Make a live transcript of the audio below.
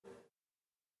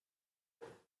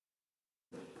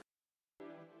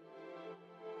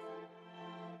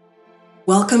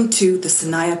Welcome to the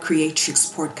Sanaya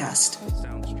Creatrix podcast.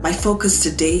 My focus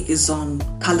today is on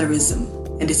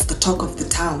colorism, and it's the talk of the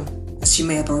town, as you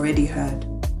may have already heard.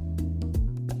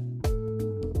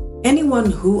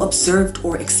 Anyone who observed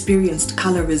or experienced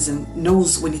colorism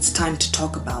knows when it's time to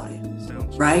talk about it,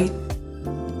 right?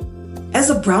 As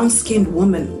a brown-skinned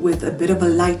woman with a bit of a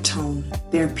light tone,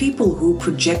 there are people who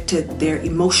projected their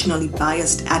emotionally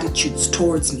biased attitudes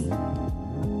towards me.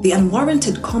 The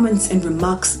unwarranted comments and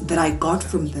remarks that I got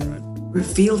from them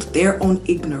revealed their own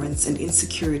ignorance and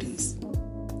insecurities.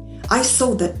 I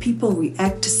saw that people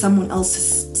react to someone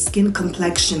else's skin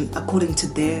complexion according to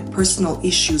their personal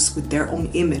issues with their own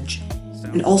image,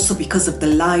 and also because of the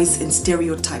lies and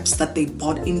stereotypes that they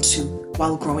bought into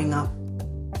while growing up.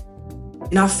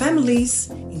 In our families,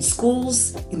 in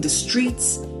schools, in the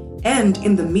streets, and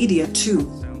in the media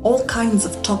too, all kinds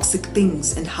of toxic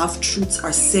things and half-truths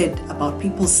are said about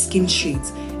people's skin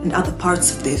shades and other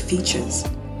parts of their features.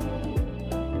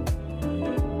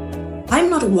 I'm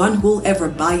not one who will ever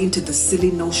buy into the silly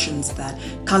notions that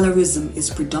colorism is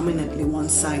predominantly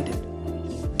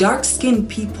one-sided. Dark-skinned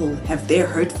people have their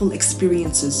hurtful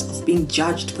experiences of being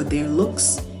judged for their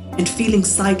looks and feeling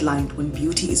sidelined when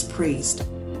beauty is praised.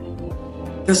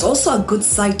 There's also a good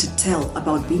side to tell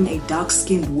about being a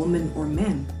dark-skinned woman or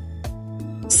man.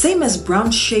 Same as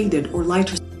brown-shaded or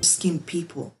lighter-skinned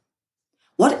people.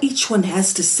 What each one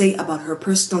has to say about her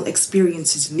personal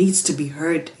experiences needs to be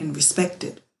heard and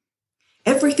respected.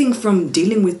 Everything from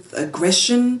dealing with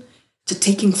aggression to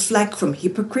taking flack from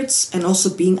hypocrites and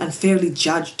also being unfairly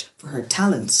judged for her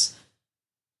talents.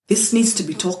 This needs to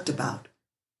be talked about.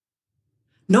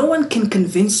 No one can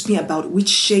convince me about which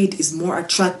shade is more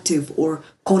attractive or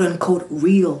quote-unquote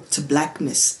real to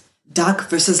blackness, dark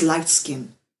versus light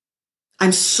skin.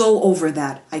 I'm so over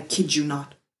that, I kid you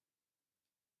not.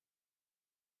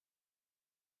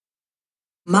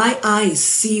 My eyes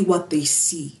see what they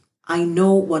see. I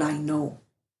know what I know.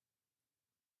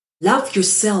 Love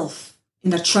yourself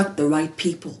and attract the right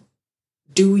people.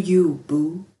 Do you,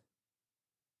 boo?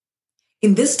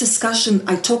 In this discussion,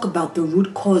 I talk about the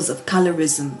root cause of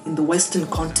colorism in the Western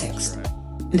context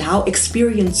and how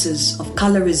experiences of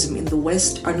colorism in the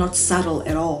West are not subtle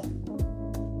at all.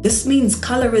 This means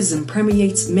colorism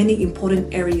permeates many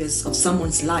important areas of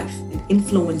someone's life and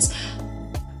influences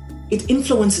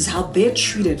how they're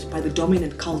treated by the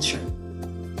dominant culture.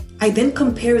 I then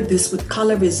compare this with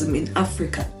colorism in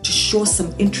Africa to show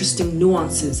some interesting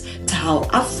nuances to how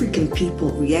African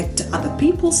people react to other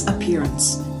people's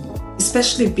appearance,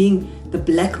 especially being the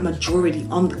black majority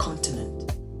on the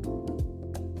continent.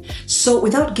 So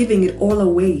without giving it all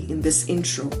away in this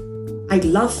intro, I'd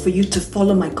love for you to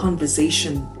follow my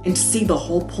conversation and see the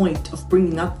whole point of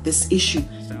bringing up this issue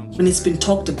when it's been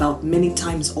talked about many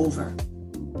times over.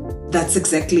 That's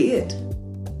exactly it.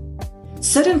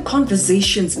 Certain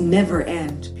conversations never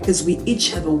end because we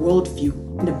each have a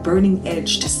worldview and a burning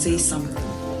edge to say something.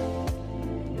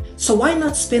 So why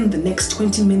not spend the next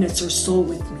 20 minutes or so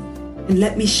with me and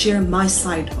let me share my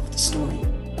side of the story?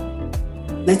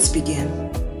 Let's begin.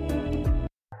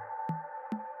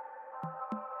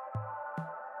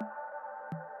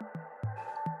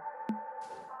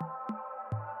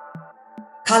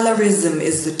 Colorism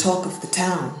is the talk of the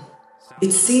town.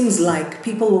 It seems like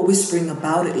people were whispering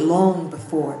about it long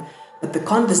before, but the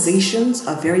conversations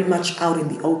are very much out in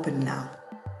the open now.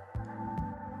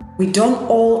 We don't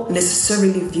all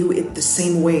necessarily view it the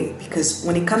same way because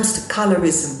when it comes to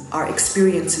colorism, our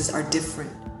experiences are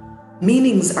different.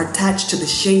 Meanings attached to the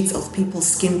shades of people's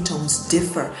skin tones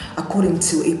differ according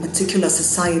to a particular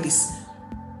society's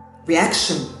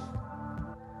reaction.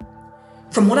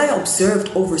 From what I observed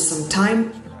over some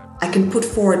time, I can put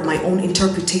forward my own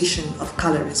interpretation of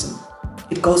colorism.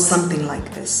 It goes something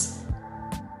like this.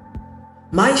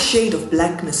 My shade of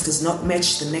blackness does not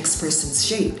match the next person's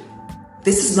shade.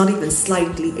 This is not even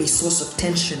slightly a source of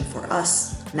tension for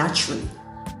us, naturally.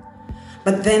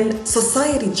 But then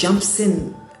society jumps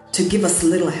in to give us a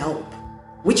little help,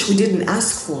 which we didn't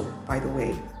ask for, by the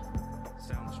way.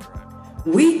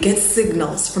 We get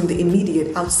signals from the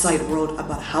immediate outside world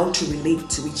about how to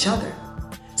relate to each other.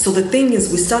 So the thing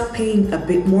is, we start paying a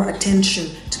bit more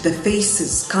attention to the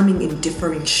faces coming in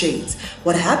differing shades.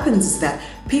 What happens is that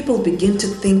people begin to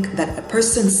think that a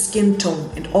person's skin tone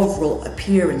and overall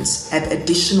appearance have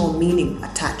additional meaning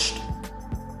attached.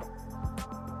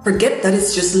 Forget that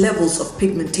it's just levels of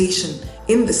pigmentation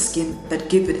in the skin that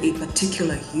give it a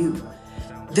particular hue.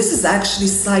 This is actually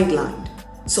sidelined.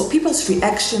 So people's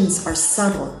reactions are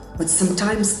subtle, but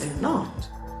sometimes they're not.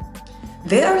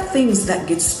 There are things that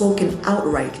get spoken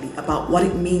outrightly about what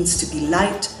it means to be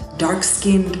light,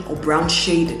 dark-skinned, or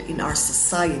brown-shaded in our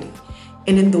society,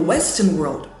 And in the Western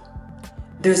world,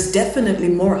 there's definitely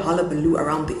more hullabaloo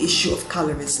around the issue of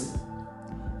colorism.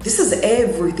 This has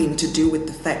everything to do with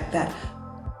the fact that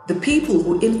the people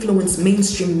who influence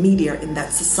mainstream media in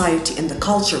that society and the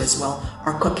culture as well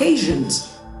are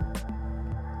Caucasians.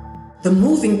 The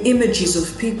moving images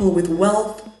of people with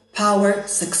wealth, power,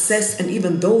 success, and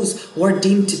even those who are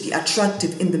deemed to be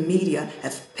attractive in the media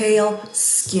have pale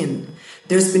skin.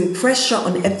 There's been pressure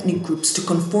on ethnic groups to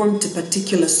conform to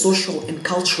particular social and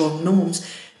cultural norms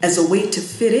as a way to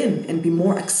fit in and be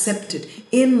more accepted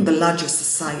in the larger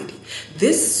society.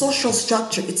 This social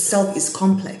structure itself is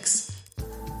complex.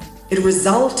 It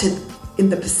resulted in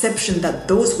the perception that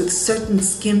those with certain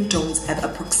skin tones have a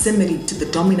proximity to the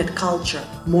dominant culture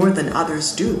more than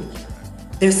others do.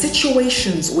 There are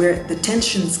situations where the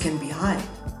tensions can be high.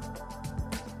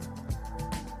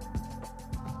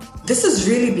 This is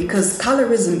really because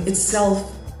colorism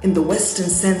itself, in the Western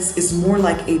sense, is more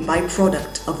like a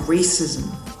byproduct of racism.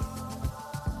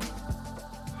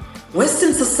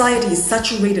 Western society is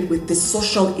saturated with this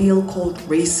social ill called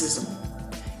racism.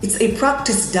 It's a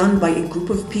practice done by a group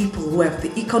of people who have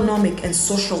the economic and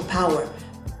social power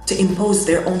to impose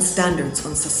their own standards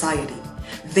on society.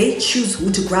 They choose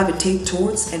who to gravitate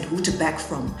towards and who to back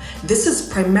from. This is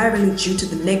primarily due to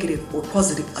the negative or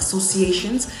positive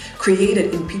associations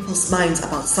created in people's minds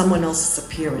about someone else's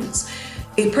appearance.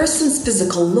 A person's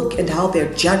physical look and how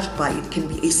they're judged by it can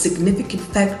be a significant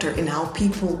factor in how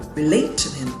people relate to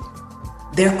him.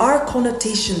 There are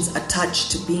connotations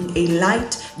attached to being a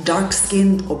light,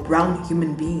 dark-skinned, or brown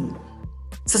human being.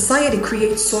 Society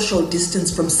creates social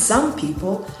distance from some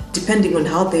people depending on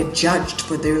how they're judged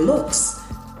for their looks.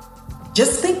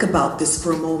 Just think about this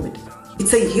for a moment.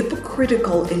 It's a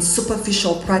hypocritical and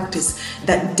superficial practice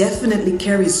that definitely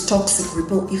carries toxic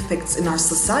ripple effects in our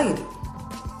society.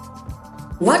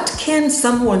 What can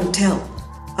someone tell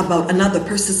about another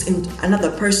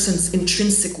person's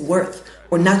intrinsic worth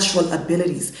or natural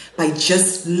abilities by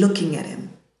just looking at him?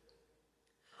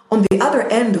 On the other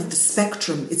end of the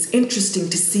spectrum, it's interesting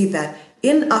to see that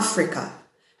in Africa,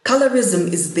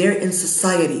 colorism is there in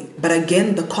society, but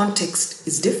again, the context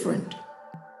is different.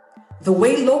 The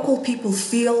way local people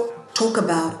feel, talk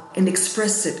about, and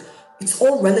express it, it's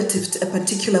all relative to a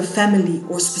particular family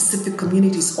or specific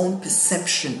community's own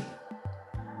perception.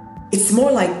 It's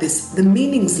more like this: the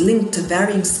meanings linked to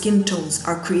varying skin tones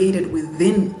are created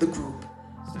within the group.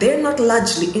 They're not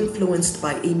largely influenced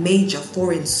by a major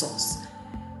foreign source.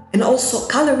 And also,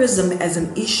 colorism as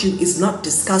an issue is not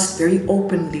discussed very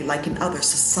openly like in other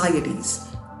societies.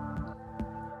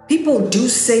 People do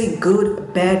say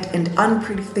good, bad, and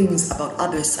unpretty things about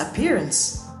others'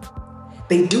 appearance.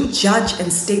 They do judge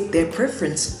and state their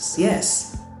preferences,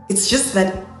 yes. It's just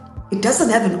that it doesn't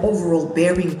have an overall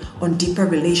bearing on deeper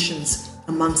relations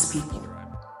amongst people.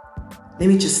 Let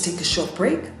me just take a short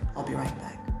break. I'll be right back.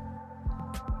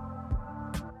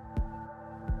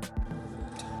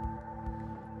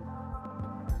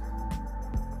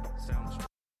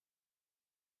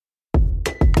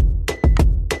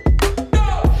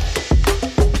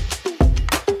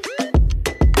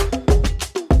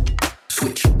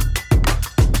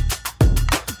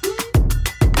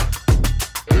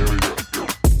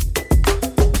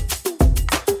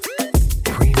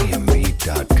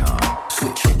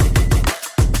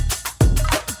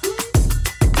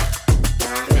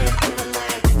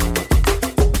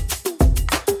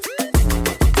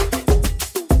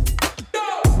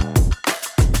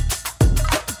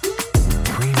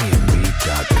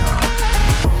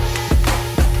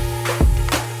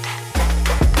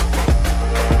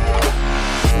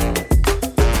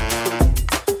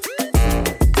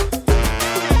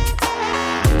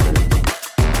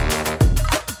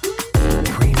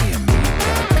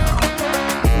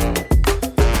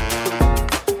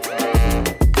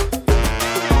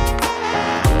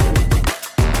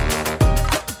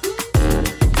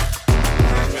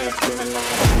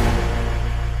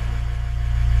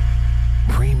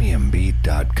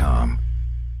 premiumbeat.com.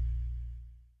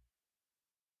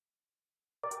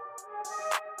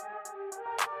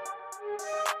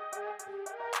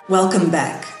 Welcome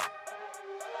back.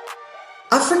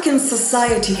 African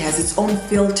society has its own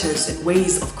filters and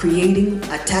ways of creating,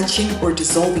 attaching, or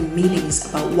dissolving meanings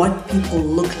about what people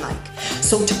look like.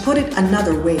 So to put it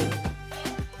another way,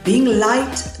 being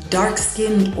light,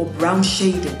 dark-skinned, or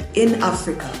brown-shaded in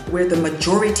Africa, where the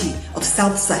majority of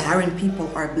Sub-Saharan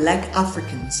people are Black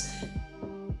Africans,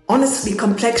 honestly,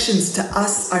 complexions to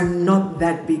us are not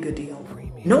that big a deal.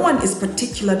 No one is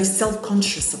particularly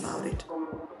self-conscious about it.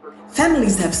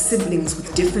 Families have siblings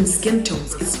with different skin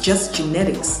tones. It's just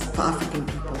genetics for African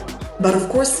people. But of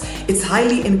course, it's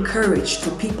highly encouraged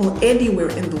for people anywhere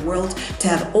in the world to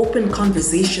have open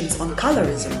conversations on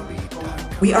colorism.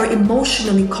 We are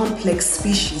emotionally complex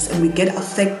species and we get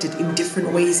affected in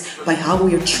different ways by how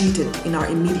we are treated in our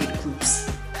immediate groups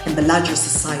and the larger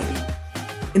society.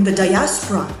 In the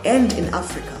diaspora and in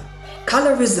Africa,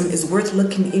 colorism is worth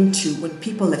looking into when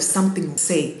people have something to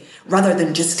say, rather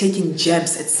than just taking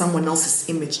jabs at someone else's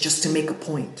image just to make a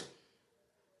point.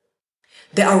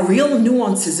 There are real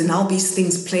nuances in how these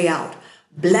things play out.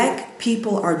 Black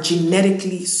people are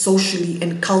genetically, socially,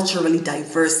 and culturally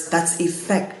diverse. That's a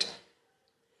fact.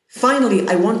 Finally,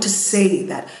 I want to say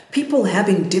that people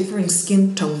having differing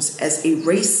skin tones as a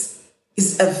race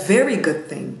is a very good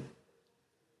thing.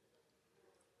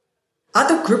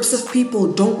 Other groups of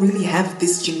people don't really have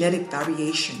this genetic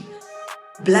variation.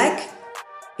 Black,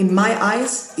 in my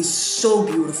eyes, is so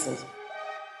beautiful.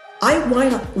 I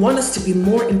want us to be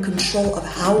more in control of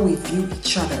how we view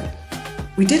each other.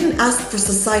 We didn't ask for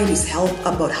society's help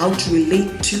about how to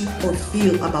relate to or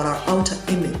feel about our outer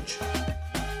image.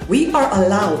 We are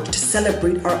allowed to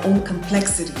celebrate our own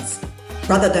complexities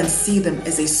rather than see them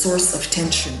as a source of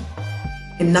tension.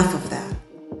 Enough of that.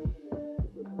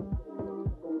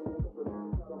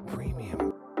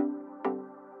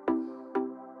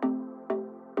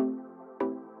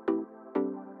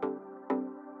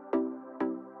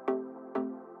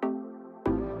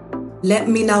 Let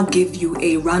me now give you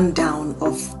a rundown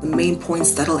of the main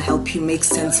points that'll help you make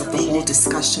sense of the whole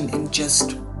discussion and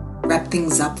just wrap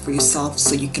things up for yourself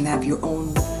so you can have your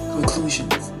own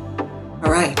conclusions.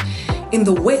 Alright, in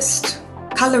the West,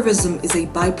 colorism is a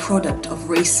byproduct of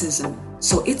racism,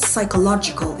 so its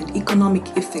psychological and economic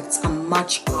effects are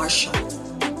much harsher.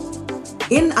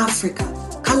 In Africa,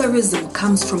 colorism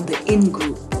comes from the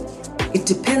in-group. It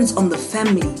depends on the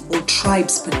family or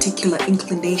tribe's particular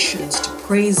inclinations to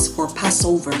praise or pass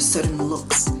over certain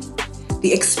looks.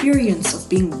 The experience of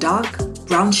being dark,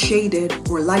 brown-shaded,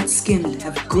 or light-skinned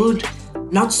have good,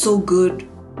 not so good,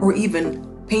 or even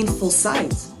painful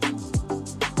sides.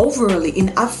 Overall, in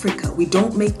Africa, we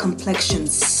don't make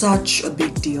complexions such a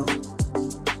big deal.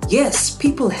 Yes,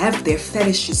 people have their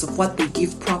fetishes of what they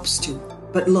give props to,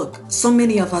 but look, so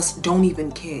many of us don't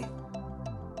even care.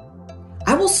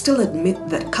 I will still admit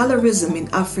that colorism in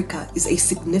Africa is a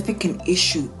significant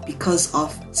issue because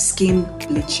of skin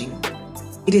bleaching.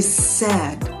 It is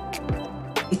sad.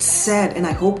 It's sad, and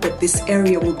I hope that this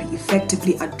area will be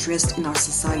effectively addressed in our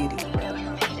society.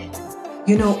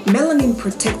 You know, melanin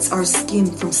protects our skin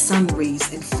from sun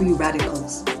rays and free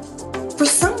radicals. For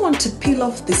someone to peel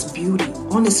off this beauty,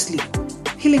 honestly,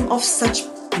 peeling off such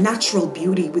natural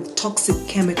beauty with toxic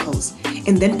chemicals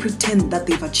and then pretend that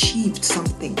they've achieved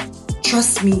something,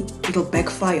 trust me, it'll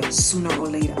backfire sooner or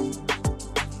later.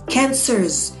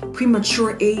 Cancers,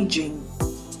 premature aging,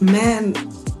 man,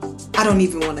 I don't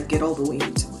even want to get all the way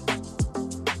into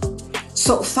it.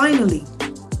 So finally,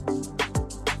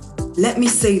 let me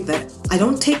say that I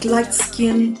don't take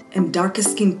light-skinned and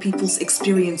darker-skinned people's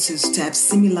experiences to have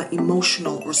similar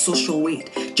emotional or social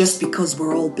weight just because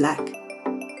we're all black.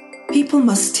 People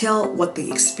must tell what they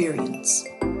experience.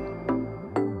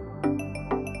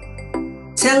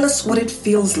 Tell us what it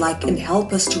feels like and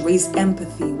help us to raise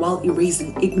empathy while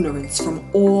erasing ignorance from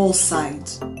all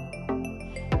sides.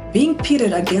 Being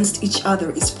pitted against each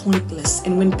other is pointless,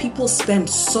 and when people spend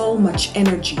so much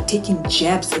energy taking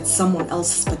jabs at someone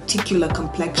else's particular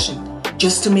complexion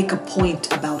just to make a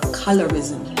point about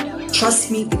colorism,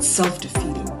 trust me, it's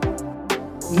self-defeating.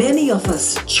 Many of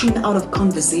us tune out of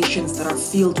conversations that are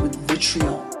filled with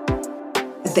vitriol.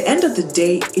 At the end of the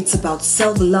day, it's about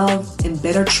self-love and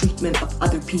better treatment of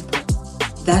other people.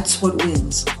 That's what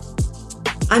wins.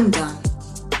 I'm done.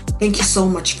 Thank you so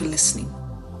much for listening.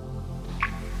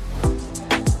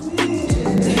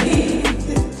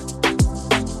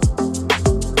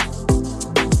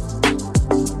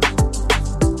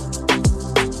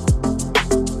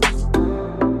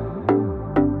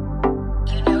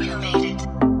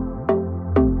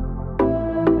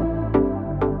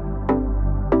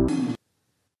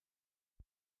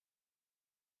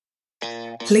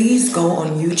 Please go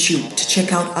on YouTube to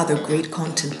check out other great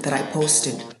content that I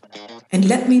posted. And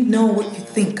let me know what you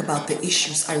think about the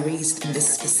issues I raised in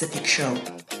this specific show.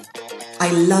 I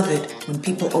love it when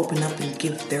people open up and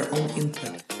give their own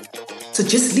input. So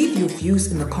just leave your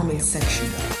views in the comment section.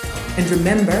 And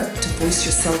remember to voice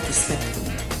yourself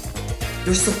respectfully.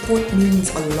 Your support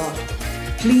means a lot.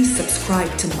 Please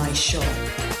subscribe to my show.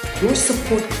 Your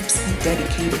support keeps me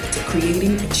dedicated to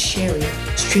creating and sharing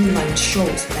streamlined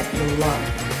shows that you'll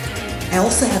love. I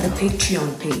also have a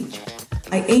Patreon page.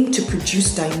 I aim to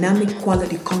produce dynamic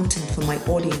quality content for my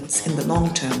audience in the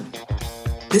long term.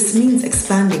 This means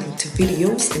expanding into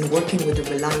videos and working with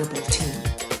a reliable team.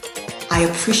 I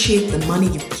appreciate the money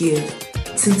you give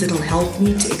since it'll help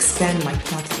me to expand my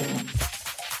platform.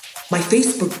 My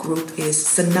Facebook group is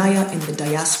Sanaya in the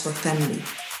Diaspora Family.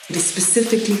 It is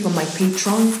specifically for my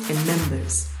patrons and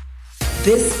members.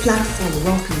 This platform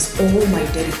welcomes all my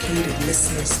dedicated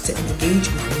listeners to engage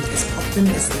with me as often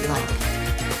as they like.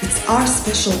 It's our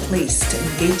special place to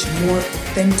engage more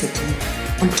authentically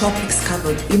on topics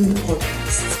covered in the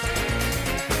podcast.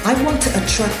 I want to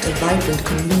attract a vibrant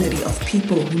community of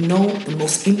people who know the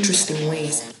most interesting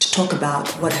ways to talk about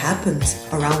what happens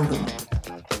around them.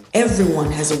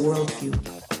 Everyone has a worldview.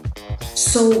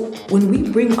 So when we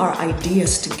bring our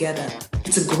ideas together,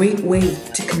 it's a great way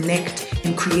to connect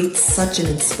and create such an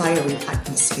inspiring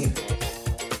atmosphere.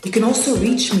 You can also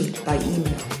reach me by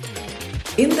email.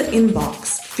 In the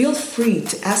inbox, feel free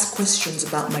to ask questions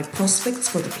about my prospects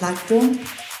for the platform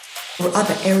or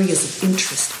other areas of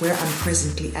interest where I'm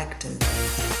presently active.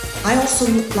 I also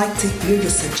would like to hear your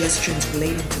suggestions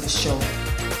relating to the show.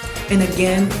 And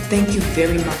again, thank you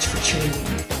very much for tuning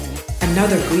in.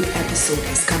 Another great episode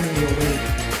is coming your way.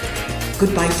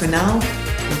 Goodbye for now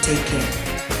and take care.